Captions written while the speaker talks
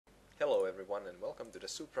everyone and welcome to the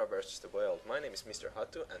Supra versus the World. My name is Mr.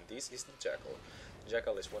 Hattu and this is the Jackal. The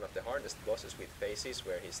Jackal is one of the hardest bosses with phases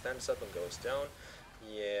where he stands up and goes down.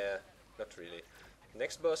 Yeah, not really.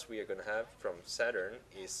 Next boss we are gonna have from Saturn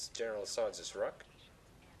is General Sarge's Rock.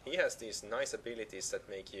 He has these nice abilities that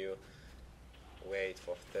make you wait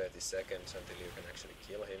for 30 seconds until you can actually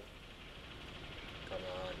kill him. Come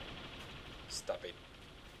on. Stop it.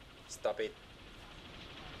 Stop it.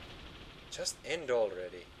 Just end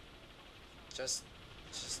already. Just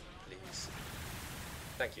please.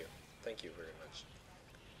 Thank you very much.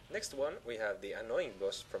 Next one we have the annoying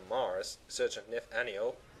boss from Mars, Sergeant Neff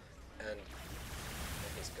Anio, and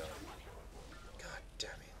he's gone. God damn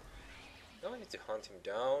it. Now I need to hunt him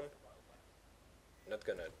down. Not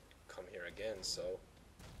gonna come here again, so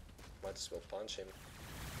might as well punch him.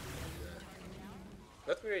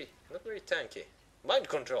 Not very tanky. Mind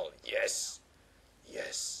control, yes!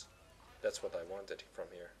 Yes! That's what I wanted from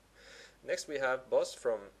here. Next we have boss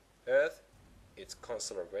from Earth. It's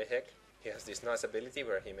Counselor Wayhek. He has this nice ability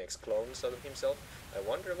where he makes clones out of himself. I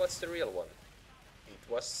wonder what's the real one.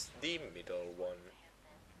 It was the middle one.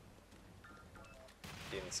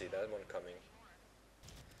 Didn't see that one coming.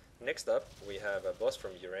 Next up we have a boss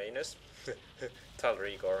from Uranus.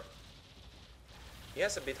 Talrigor. He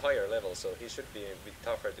has a bit higher level, so he should be a bit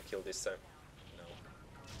tougher to kill this time. No.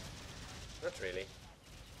 Not really.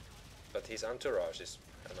 But his entourage is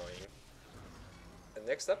annoying. And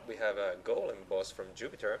next up we have a golem boss from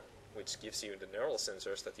Jupiter, which gives you the neural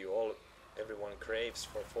sensors that everyone craves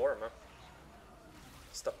for Forma.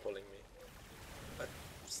 Stop pulling me.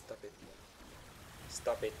 Stop it.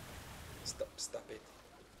 Stop it. Stop it.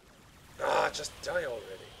 Ah, just die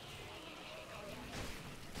already.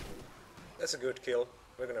 That's a good kill.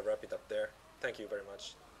 We're gonna wrap it up there. Thank you very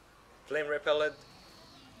much. Flame repellent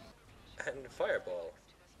and fireball.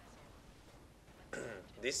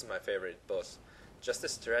 This is my favorite boss. Just the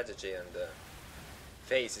strategy and the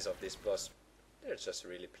phases of this boss, they're just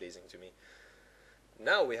really pleasing to me.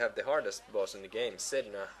 Now we have the hardest boss in the game,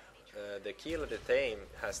 Sedna. The Keel of the Thame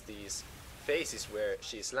has these phases where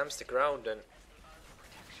she slams the ground and...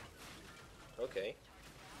 Okay.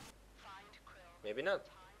 Maybe not.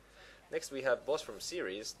 Next we have boss from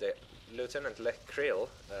series, the Lieutenant Lech Krill.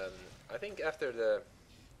 I think after the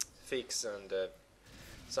fix and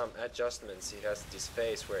some adjustments he has this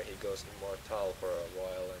phase where he goes immortal for a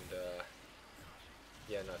while and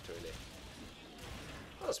yeah, not really.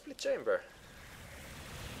 Oh, split chamber.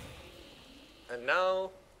 And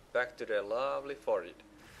now back to the lovely Forid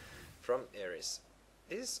from Ares.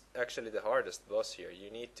 This is actually the hardest boss here. You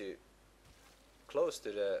need to close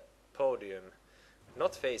to the podium,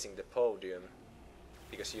 not facing the podium,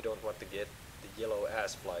 because you don't want to get the yellow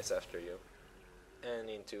ass flies after you. And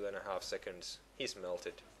in 2.5 seconds he's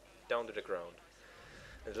melted down to the ground.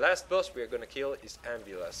 And the last boss we are gonna kill is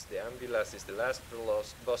Ambulance. The Ambulance is the last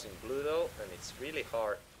boss in Pluto and it's really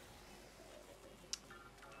hard.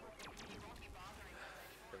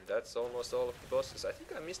 And that's almost all of the bosses. I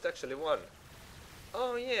think I missed actually one.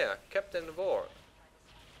 Oh yeah, Captain War.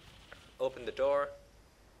 Open the door.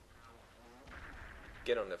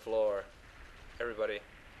 Get on the floor. Everybody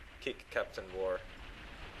kick Captain War.